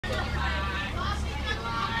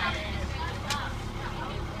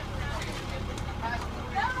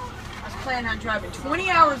plan on driving 20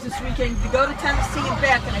 hours this weekend to go to Tennessee and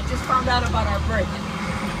back, and I just found out about our break.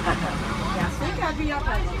 Yeah, I think I'd be up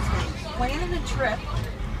on those things. Planning a trip.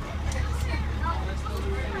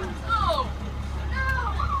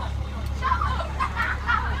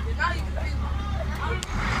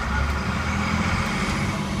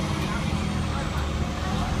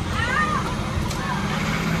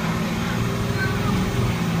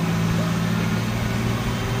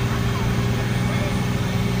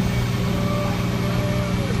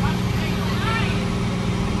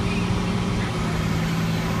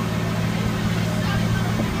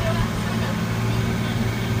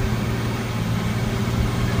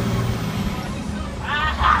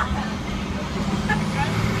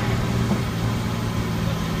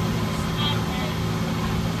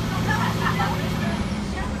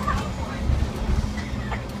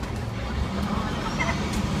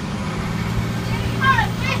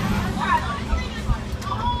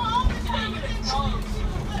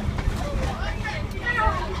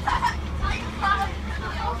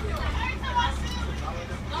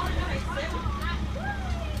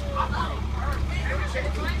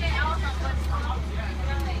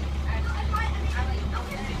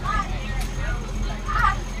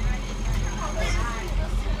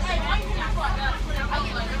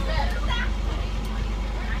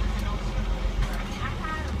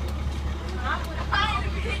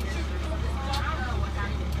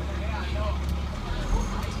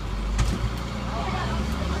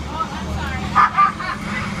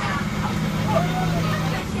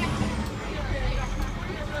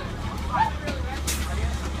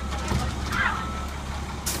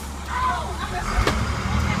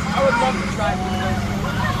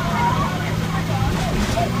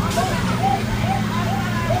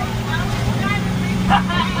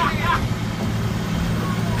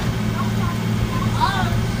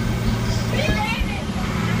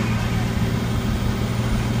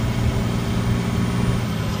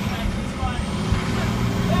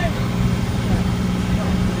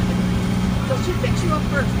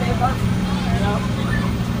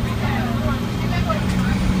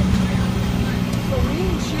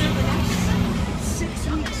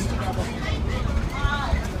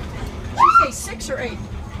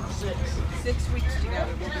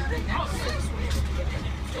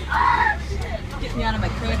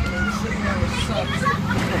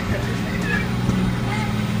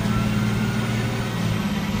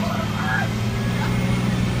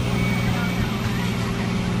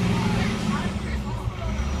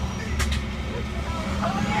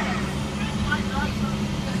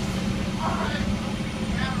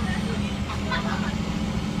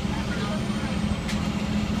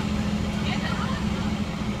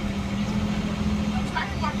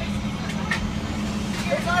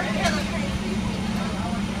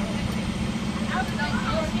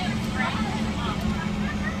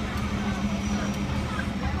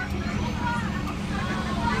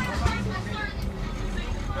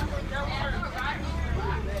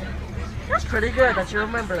 Pretty good that you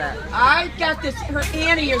remember that. I got this. Her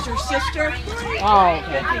Annie is her sister. Oh,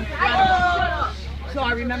 okay. So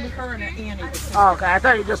I remember her and her Annie. Oh, okay. I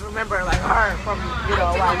thought you just remember like her from a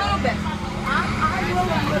little bit. I will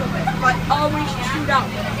a little bit, but always shoot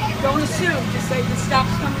out. Don't assume. Just say the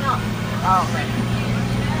stuff's coming up. Oh, okay.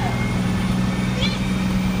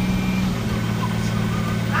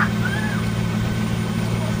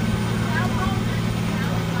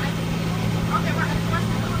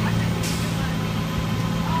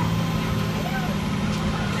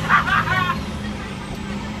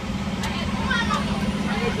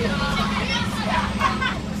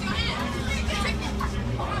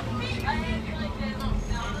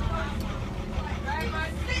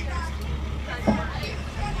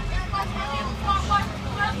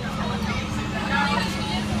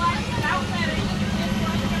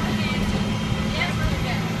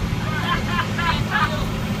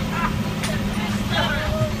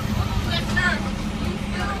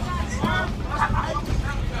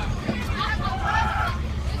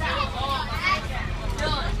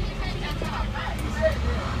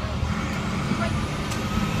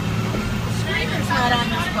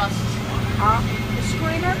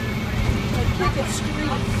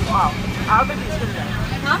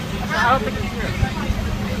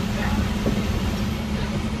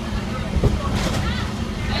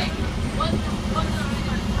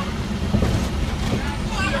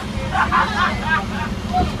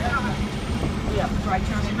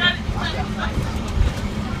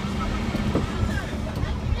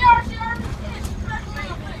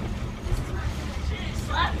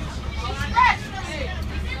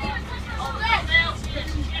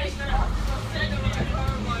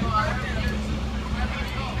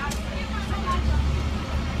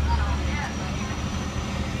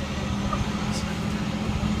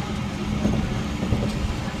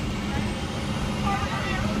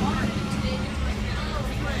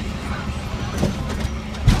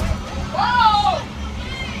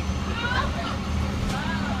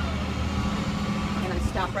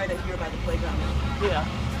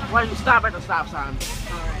 stop sign. All right,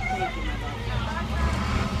 thank you, my love.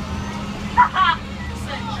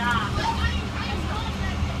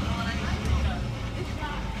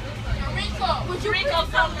 Would you Rico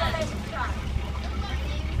something?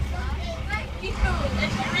 It's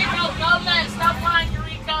Rico, go let's stop lying,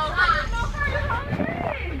 Rico.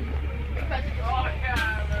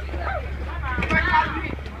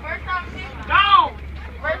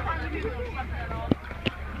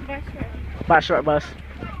 Bye, short bus.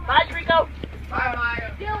 Bye, Rico. Bye,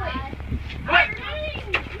 Maya. What?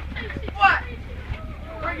 What?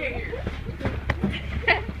 Bring it here.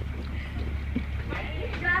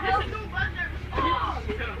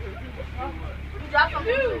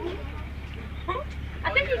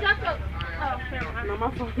 I think you dropped a. No, my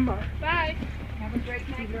phone. Bye. Have a great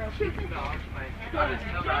night, girl. I just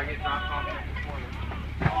know that I get dropped off at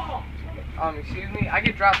the corner. Excuse me, I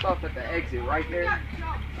get dropped off at the exit right there.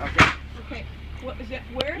 Okay. Okay. What is it?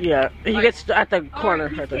 Where? Yeah, he gets at the All corner right,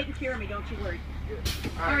 he's right there. taking care of me. Don't you worry.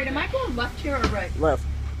 All right. Am I going left here or right? Left.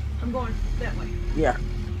 I'm going that way. Yeah.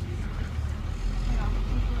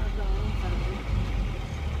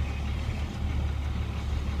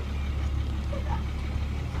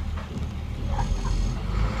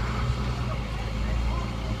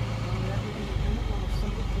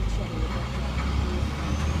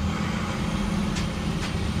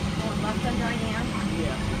 Going left on Diane.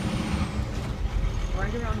 Yeah.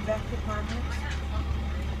 Right around the back department.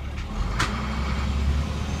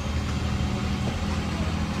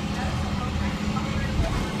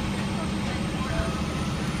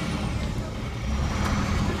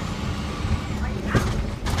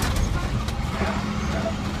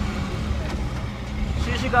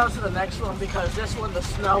 She usually goes to the next one because this one, the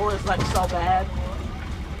snow is like so bad.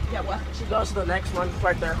 Yeah, what? She goes to the next one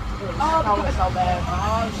right there. The Oh, snow is so bad.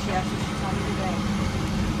 Oh, shit. That's what she told me today.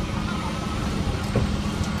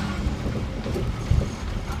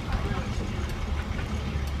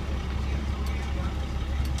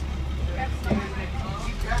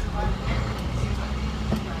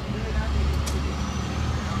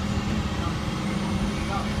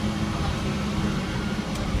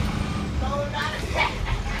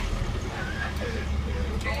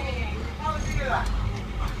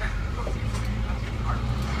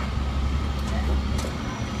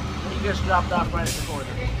 He gets dropped off right at the corner.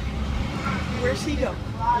 Where's he go?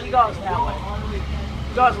 He goes that way.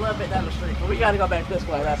 He goes a little bit down the street, but we gotta go back this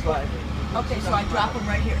way, that's why. Okay, so I drop him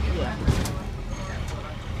right here. Yeah.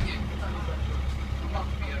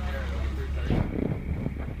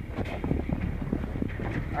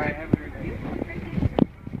 Alright, have a great day.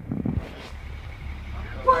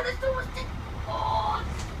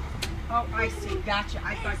 Oh, I see. Gotcha.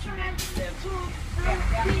 I thought you meant this.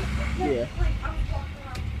 Yeah.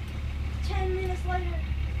 10 minutes later,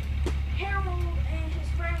 Harold and his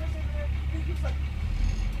friend was in there, and he was like,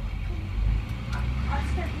 I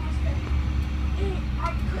stepped one step, and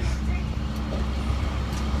I couldn't take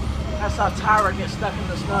I saw Tyra get stuck in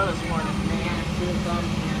the snow this morning. Man, it's real dumb,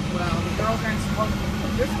 man. Well, the girls aren't supposed to.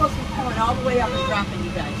 They're supposed to be pulling all the way up and dropping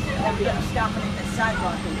you guys. Everybody's stopping at the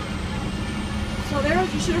sidewalk. So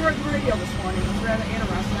you should have heard the radio this morning. It was rather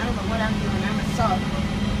interesting. I don't know what I'm doing. I'm a sub.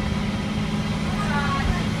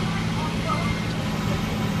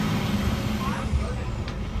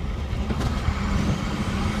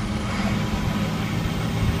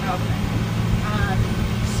 Okay.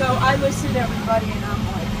 So I listened to everybody and I'm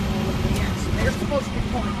like, oh man. So they're supposed to be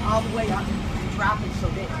pulling all the way up and dropping so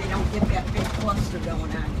they don't get that big cluster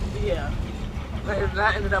going on. Yeah. And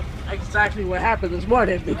that ended up exactly what happened this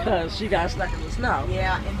morning because she got stuck in the snow.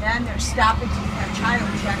 Yeah, and then they're stopping to have child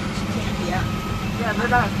check and she can't be out. Yeah, they're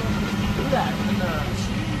not supposed to do that.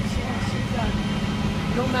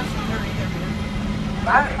 Don't mess with her either, man.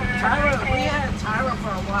 We had Tyra for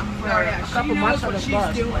a while, for Oh, yeah, a she couple knows months on what the she's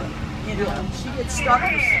bus. doing. You know, Yeah. she gets stuck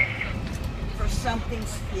for something.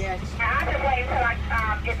 Yeah. I'll just wait until I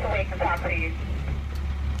get to wait to talk to you.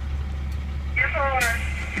 Your phone.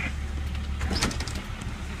 This is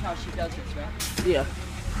how she does it, right? Yeah.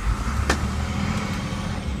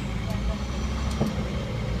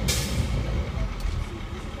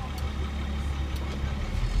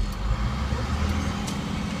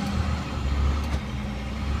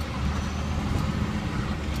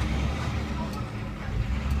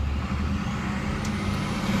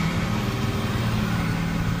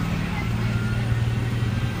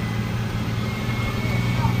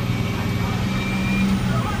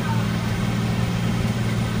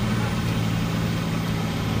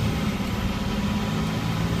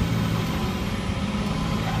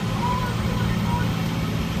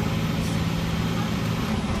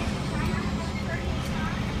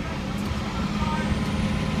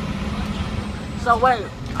 So wait,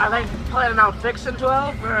 are they planning on fixing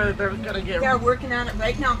 12, or they're gonna get? They're working on it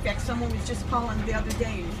right now. In fact, someone was just calling the other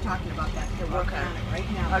day and was talking about that. They're working Okay. on it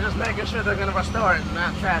right now. I'm just making sure they're gonna restore it and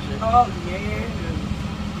not trash it. Oh yeah.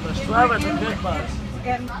 The 12 is a good bus.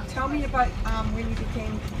 And tell me about when you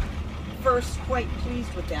became first quite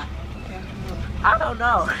pleased with that. Okay. I don't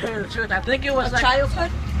know. The truth, I think it was like Childhood?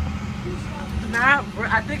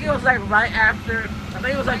 I think it was like right after. I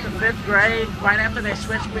think it was like the 5th grade, right after they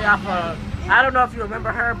switched me off of. I don't know if you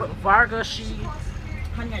remember her, but Varga,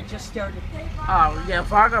 Honey, I just started. oh yeah,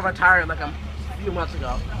 Varga retired like a few months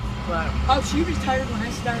ago. But Oh, she retired when I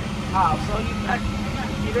started. oh, so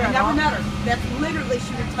you I never met her. That's literally,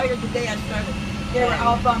 she retired the day I started. They were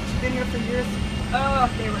all bummed. She's been here for years. Oh,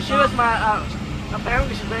 they were She was my.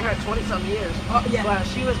 Apparently, she's been here 20-some years. Oh, yeah. But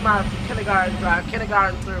she was my kindergarten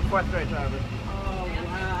through 4th grade driver. Oh,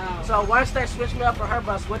 wow. So once they switched me up for her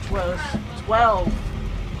bus, which was 12,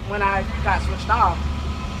 when I got switched off,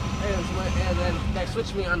 and then they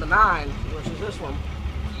switched me on the 9, which is this one.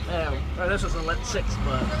 Or this was a 6,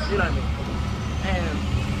 but you know what I mean. And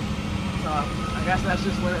so I guess that's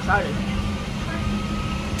just when it started.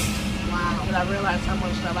 Wow. And I realized how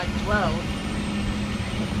much I liked 12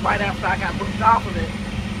 right after I got moved off of it.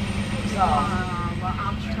 So Well,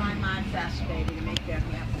 I'll try my best, baby, to make that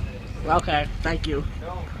happen. okay, thank you.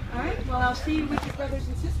 All right. Well, I'll see you with your brothers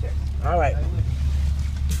and sisters. All right.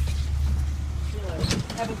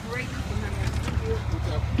 Have a great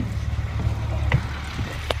evening.